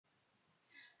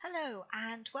Hello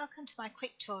and welcome to my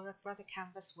quick tour of Brother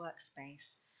Canvas Workspace.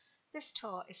 This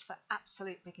tour is for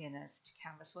absolute beginners to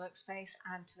Canvas Workspace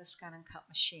and to the scan and cut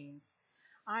machines.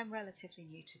 I'm relatively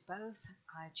new to both.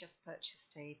 I just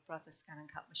purchased a Brother scan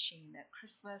and cut machine at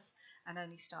Christmas and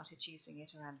only started using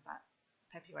it around about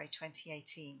February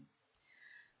 2018.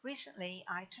 Recently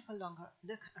I took a longer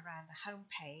look around the home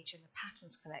page and the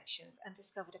patterns collections and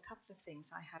discovered a couple of things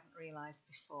I hadn't realised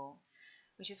before,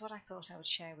 which is what I thought I would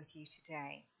share with you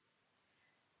today.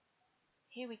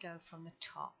 Here we go from the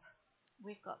top.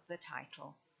 We've got the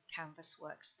title, Canvas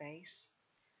Workspace.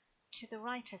 To the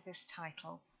right of this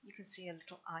title, you can see a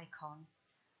little icon.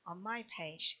 On my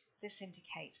page, this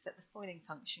indicates that the foiling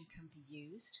function can be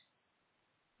used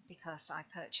because I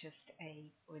purchased a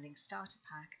foiling starter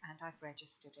pack and I've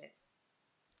registered it.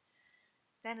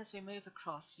 Then as we move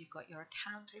across, you've got your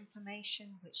account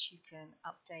information, which you can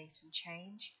update and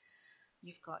change.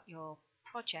 You've got your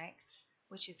projects,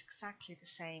 which is exactly the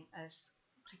same as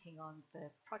clicking on the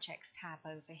projects tab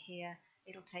over here.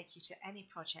 It'll take you to any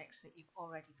projects that you've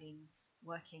already been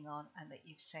working on and that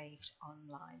you've saved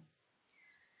online.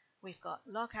 We've got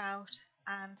log out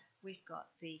and we've got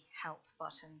the help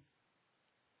button.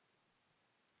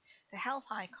 The help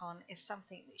icon is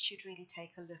something that you should really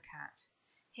take a look at.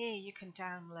 Here you can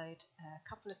download a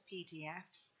couple of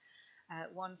PDFs.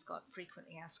 One's got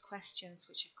frequently asked questions,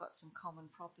 which have got some common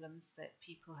problems that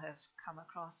people have come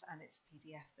across, and it's a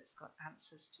PDF that's got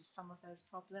answers to some of those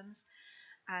problems.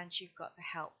 And you've got the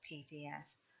help PDF.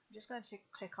 I'm just going to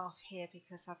click off here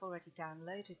because I've already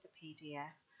downloaded the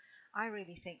PDF. I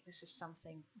really think this is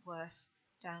something worth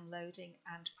downloading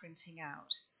and printing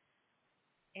out.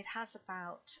 It has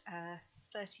about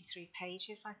 33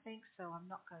 pages, I think, so I'm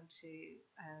not going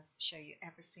to show you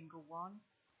every single one,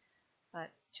 but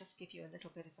just give you a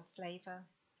little bit of a flavour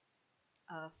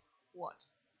of what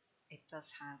it does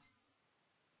have.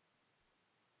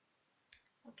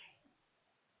 Okay.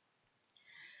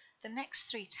 The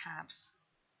next three tabs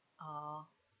are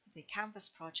the Canvas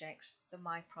projects, the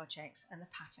My projects and the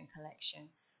pattern collection.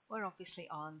 We're obviously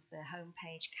on the home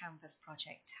page Canvas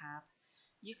project tab.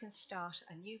 You can start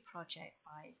a new project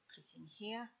by clicking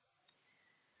here.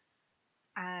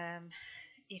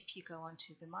 If you go on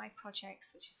to the My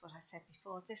projects, which is what I said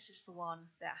before, this is the one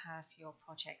that has your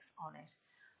projects on it.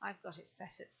 I've got it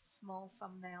set at small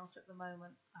thumbnails at the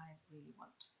moment. I really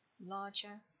want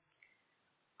larger.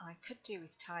 I could do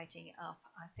with tidying it up.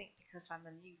 I think because I'm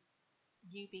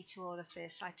a newbie to all of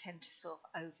this, I tend to sort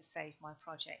of oversave my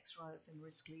projects rather than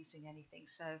risk losing anything.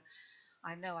 So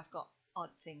I know I've got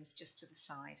odd things just to the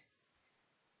side.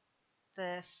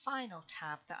 The final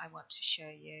tab that I want to show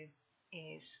you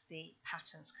is the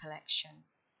patterns collection.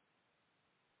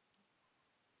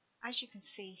 As you can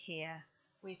see here,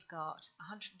 we've got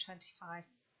 125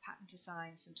 pattern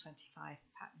designs and 25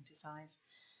 pattern designs.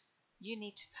 You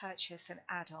need to purchase an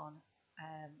add-on,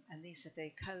 and these are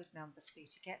the code numbers for you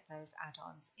to get those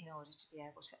add-ons in order to be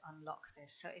able to unlock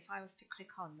this. So if I was to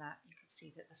click on that, you can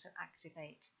see that there's an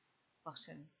activate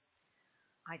button.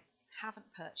 I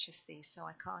haven't purchased these, so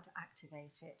I can't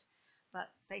activate it. But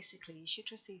basically you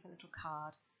should receive a little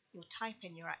card. You'll type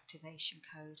in your activation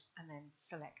code and then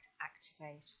select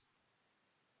activate.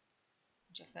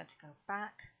 I'm just going to go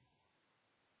back.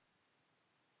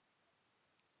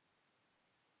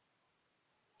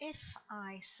 If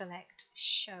I select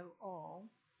show all,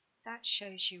 that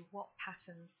shows you what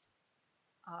patterns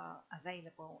are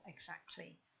available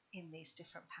exactly in these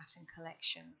different pattern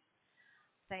collections.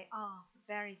 They are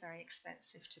very, very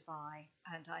expensive to buy,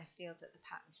 and I feel that the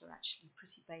patterns are actually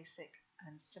pretty basic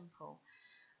and simple,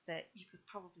 that you could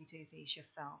probably do these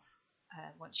yourself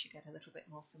once you get a little bit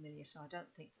more familiar, so I don't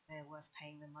think that they're worth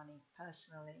paying the money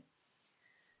personally.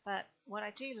 But what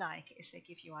I do like is they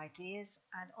give you ideas,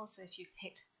 and also if you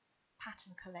hit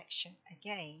pattern collection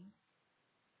again,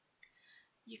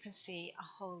 you can see a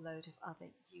whole load of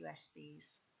other USBs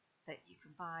that you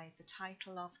can buy, the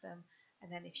title of them,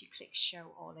 and then if you click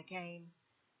show all again,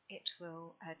 it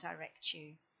will direct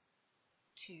you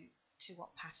to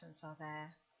what patterns are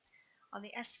there. On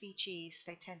the SVGs,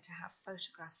 they tend to have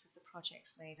photographs of the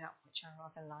projects made up, which I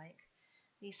rather like.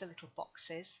 These are little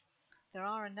boxes. There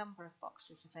are a number of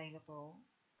boxes available,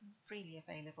 freely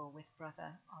available with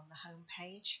Brother on the home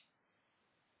page.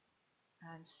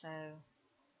 And so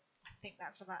I think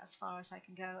that's about as far as I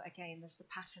can go. Again, there's the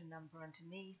pattern number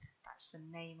underneath. That's the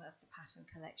name of the pattern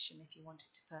collection if you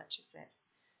wanted to purchase it.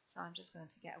 So I'm just going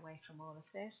to get away from all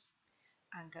of this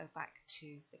and go back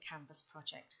to the Canvas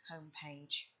project home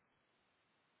page.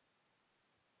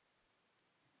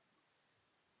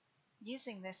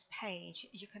 Using this page,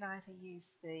 you can either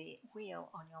use the wheel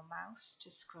on your mouse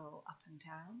to scroll up and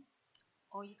down,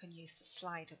 or you can use the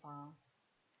slider bar.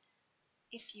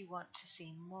 If you want to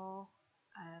see more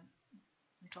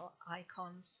little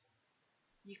icons,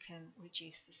 you can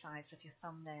reduce the size of your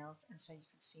thumbnails, and so you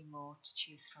can see more to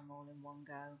choose from all in one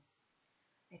go.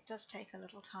 It does take a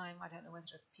little time. I don't know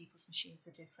whether people's machines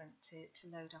are different to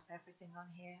load up everything on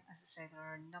here. As I say, there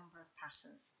are a number of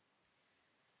patterns.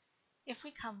 If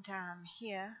we come down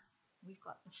here, we've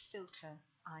got the filter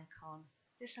icon.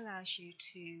 This allows you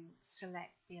to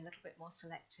be a little bit more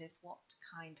selective what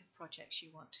kind of projects you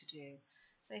want to do.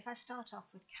 So if I start off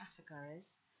with categories,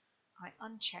 I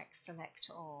uncheck select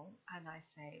all and I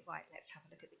say, right, let's have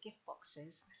a look at the gift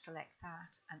boxes. I select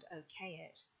that and OK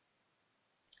it.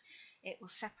 It will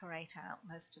separate out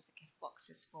most of the gift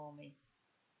boxes for me.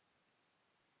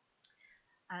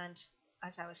 And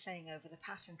as I was saying, over the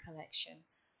pattern collection,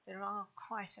 there are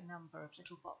quite a number of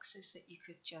little boxes that you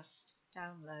could just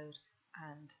download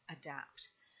and adapt.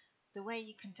 The way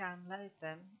you can download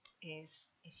them is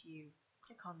if you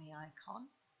click on the icon,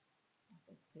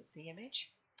 the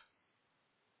image.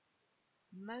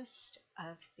 Most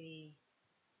of the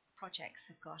projects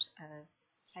have got a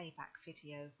playback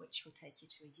video which will take you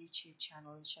to a YouTube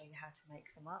channel and show you how to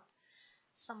make them up.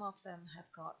 Some of them have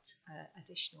got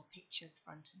additional pictures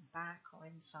front and back or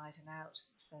inside and out,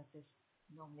 so there's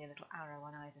normally a little arrow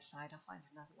on either side. I'll find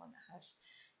another one that has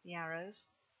the arrows.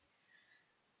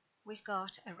 We've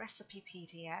got a recipe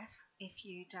PDF. If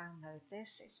you download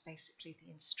this, it's basically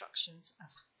the instructions of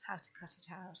how to cut it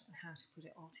out and how to put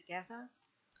it all together.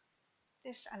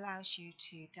 This allows you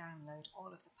to download all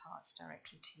of the parts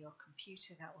directly to your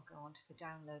computer. That will go onto the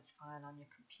downloads file on your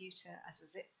computer as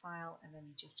a zip file, and then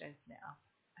you just open it up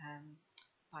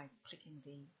by clicking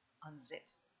the unzip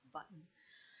button.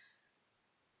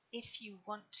 If you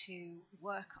want to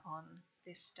work on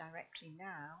this directly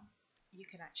now, you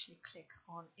can actually click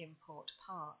on import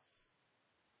parts.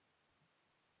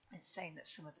 It's saying that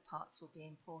some of the parts will be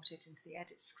imported into the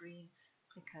edit screen.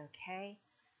 Click OK.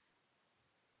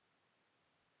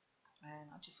 And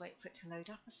I'll just wait for it to load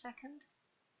up a second.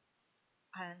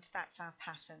 And that's our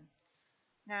pattern.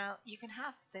 Now you can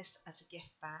have this as a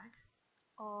gift bag,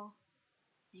 or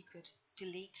you could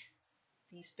delete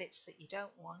these bits that you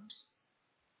don't want.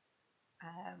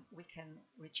 We can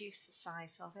reduce the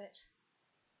size of it,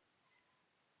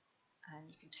 and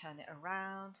you can turn it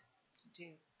around. You can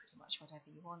do pretty much whatever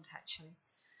you want actually.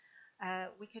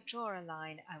 We could draw a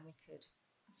line and we could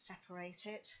separate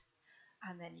it,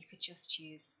 and then you could just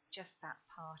use just that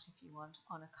part if you want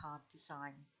on a card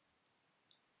design.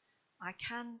 I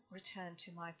can return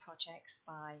to my projects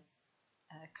by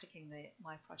clicking the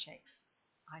My Projects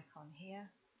icon here,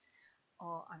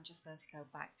 or I'm just going to go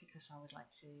back because I would like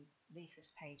to leave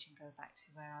this page and go back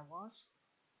to where I was.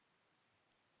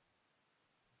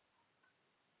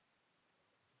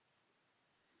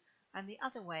 And the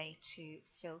other way to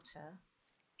filter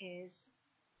is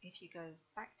if you go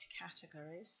back to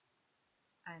categories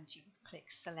and you click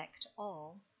select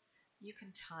all, you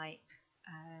can type,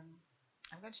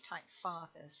 I'm going to type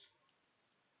fathers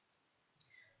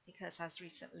because I was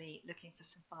recently looking for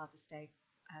some Father's Day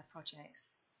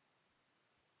projects.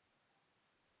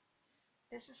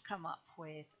 This has come up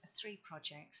with 3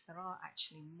 projects. There are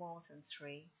actually more than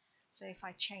 3. So if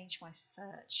I change my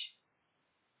search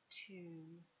to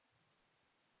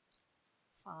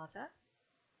father,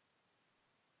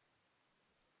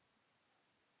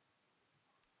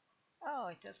 oh,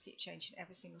 it does keep changing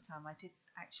every single time. I did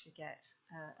actually get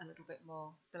a little bit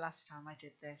more the last time I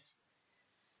did this.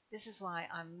 This is why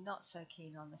I'm not so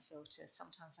keen on the filter.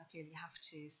 Sometimes I feel you have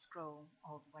to scroll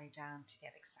all the way down to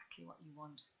get exactly what you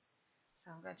want.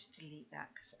 So I'm going to delete that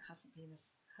because it hasn't been as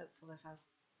hopeful as I was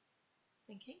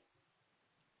thinking.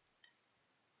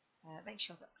 Make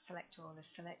sure that select all is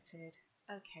selected.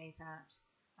 OK that,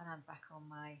 and I'm back on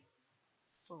my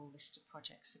full list of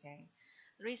projects again.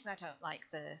 The reason I don't like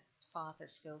the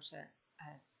Father's filter,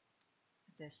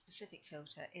 the specific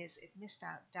filter, is it missed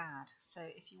out Dad. So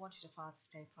if you wanted a Father's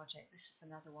Day project, this is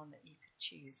another one that you could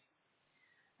choose.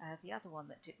 The other one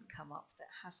that didn't come up, that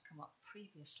has come up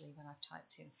previously when I've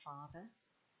typed in father,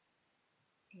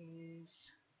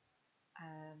 is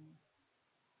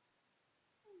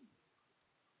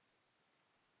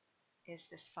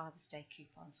this Father's Day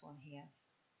coupons one here.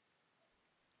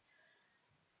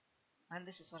 And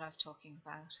this is what I was talking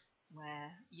about,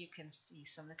 where you can see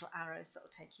some little arrows that will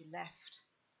take you left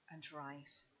and right.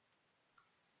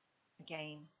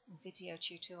 Again, video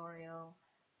tutorial,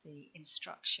 the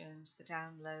instructions, the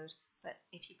download, but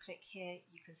if you click here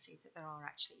you can see that there are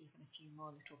actually even a few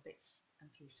more little bits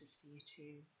and pieces for you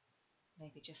to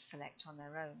maybe just select on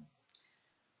their own.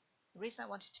 The reason I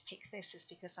wanted to pick this is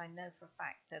because I know for a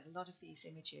fact that a lot of these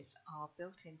images are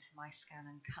built into my Scan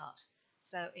and Cut,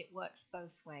 so it works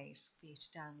both ways for you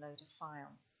to download a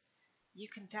file. You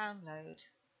can download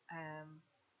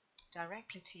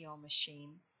directly to your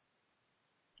machine,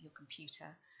 your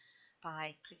computer,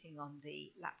 by clicking on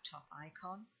the laptop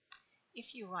icon.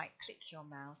 If you right click your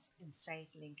mouse and save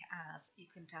link as, you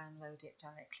can download it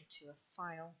directly to a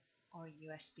file or a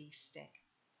USB stick.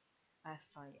 A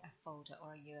folder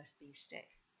or a USB stick.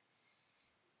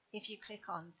 If you click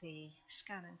on the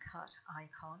Scan and Cut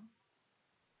icon,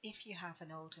 if you have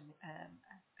an older,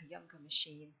 a younger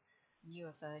machine,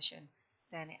 newer version,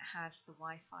 then it has the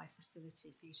Wi-Fi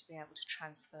facility for you to be able to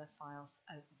transfer files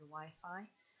over the Wi-Fi.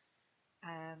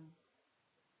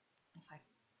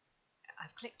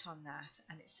 I've clicked on that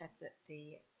and it said that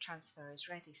the transfer is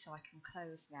ready, so I can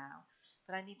close now.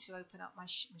 But I need to open up my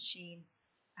machine,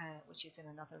 which is in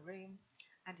another room,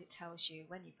 and it tells you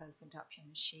when you've opened up your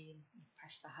machine, you've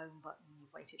pressed the home button,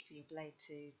 you've waited for your blade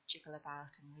to jiggle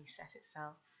about and reset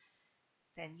itself.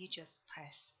 Then you just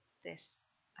press this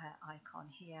icon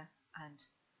here, and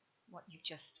what you've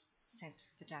just sent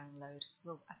for download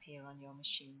will appear on your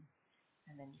machine,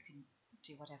 and then you can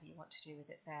do whatever you want to do with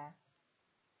it there.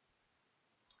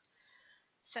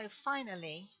 So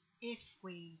finally, if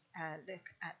we look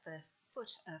at the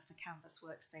foot of the Canvas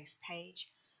Workspace page,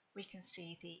 we can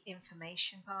see the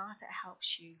information bar that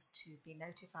helps you to be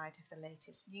notified of the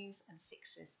latest news and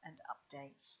fixes and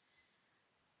updates.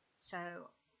 So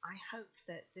I hope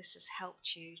that this has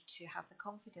helped you to have the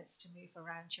confidence to move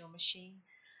around your machine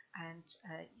and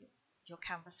your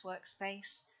Canvas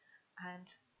Workspace.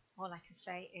 And all I can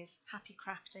say is happy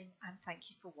crafting and thank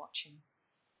you for watching.